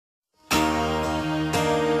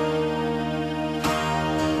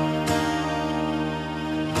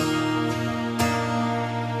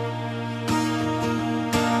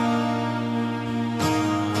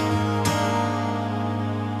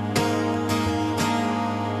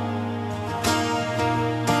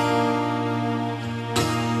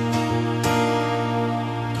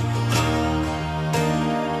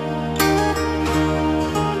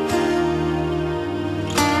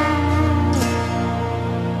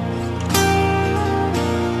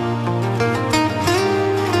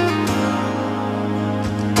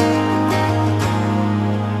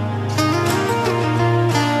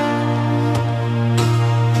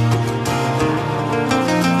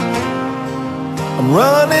I'm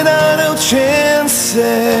running out of chances.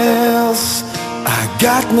 I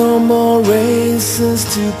got no more races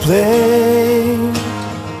to play.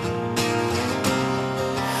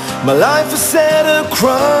 My life is at a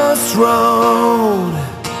crossroad,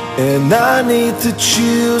 and I need to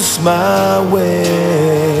choose my way.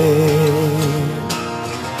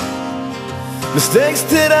 Mistakes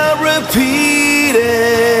that I repeated,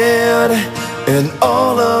 and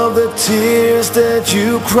all of the tears that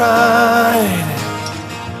you cried,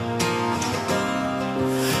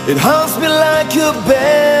 it haunts me like a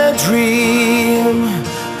bad dream.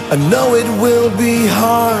 I know it will be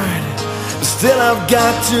hard, but still I've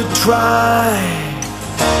got to try.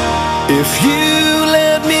 If you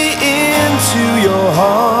let me into your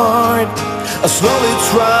heart, I slowly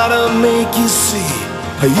try to make you see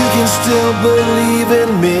how you can still believe in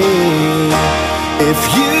me. If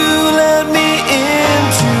you let me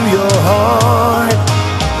into your heart,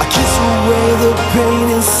 I kiss away the pain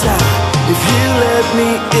inside. If you let me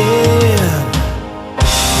in,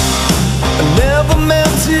 I never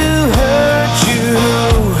meant to hurt you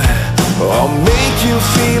or make you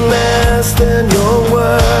feel less than your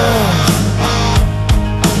worth.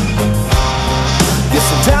 Yes,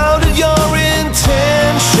 I doubted your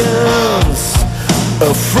intentions,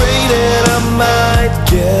 afraid that I might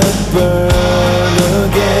get burned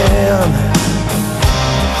again.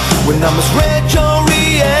 When I misread your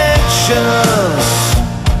reactions,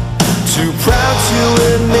 too proud to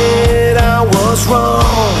admit I was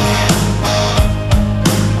wrong.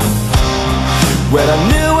 When I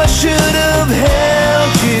knew I should have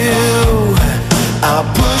held you, I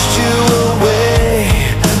pushed you away.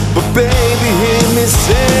 But baby, hear me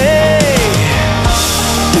say,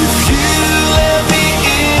 if you let me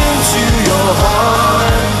into your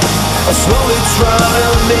heart, I slowly try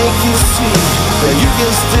to make you see that you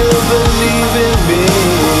can still believe in me.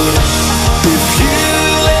 If you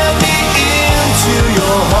let me into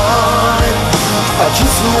your heart, I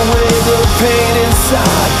kiss away the pain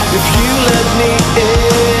inside. If you let me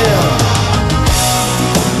in,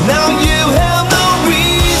 now you have no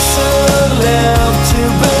reason left to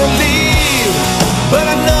believe, but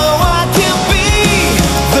I know I can be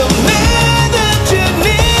the man that you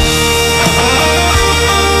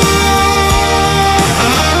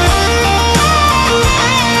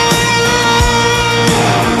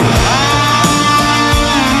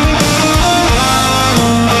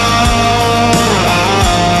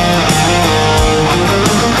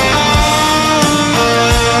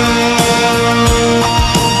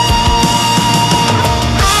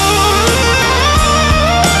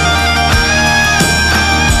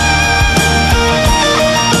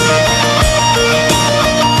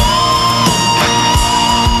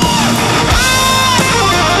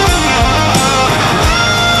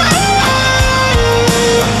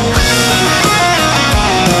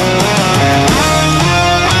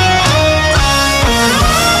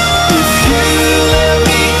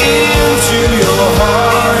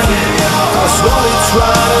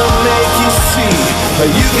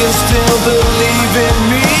you can still believe in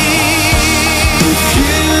me. If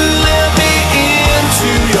you let me into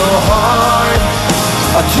your heart,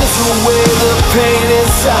 I'll kiss away the pain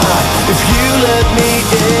inside. If you let me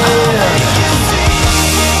in,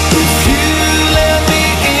 if you let me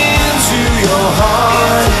into your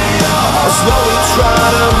heart, I'll slowly try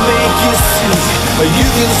to make you see you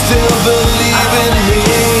can still believe in me.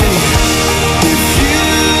 If you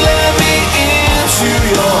let me into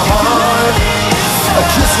your heart, I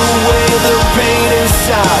kiss away the pain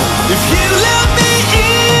inside. If you